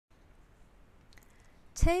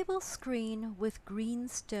Table screen with green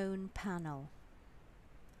stone panel.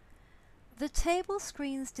 The table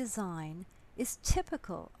screen's design is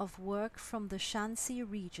typical of work from the Shanxi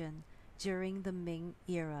region during the Ming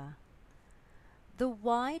era. The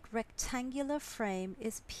wide rectangular frame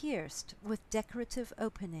is pierced with decorative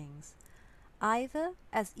openings, either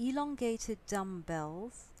as elongated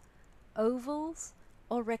dumbbells, ovals,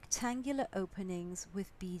 or rectangular openings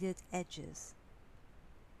with beaded edges.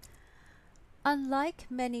 Unlike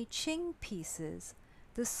many Qing pieces,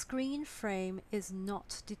 the screen frame is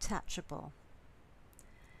not detachable.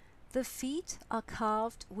 The feet are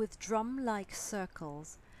carved with drum-like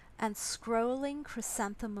circles and scrolling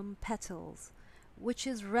chrysanthemum petals, which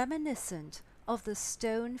is reminiscent of the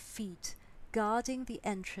stone feet guarding the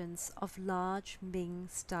entrance of large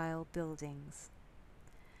Ming-style buildings.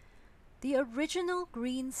 The original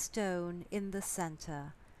green stone in the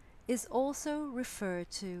center is also referred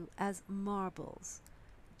to as marbles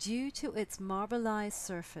due to its marbleized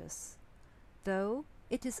surface, though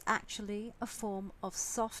it is actually a form of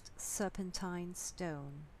soft serpentine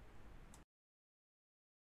stone.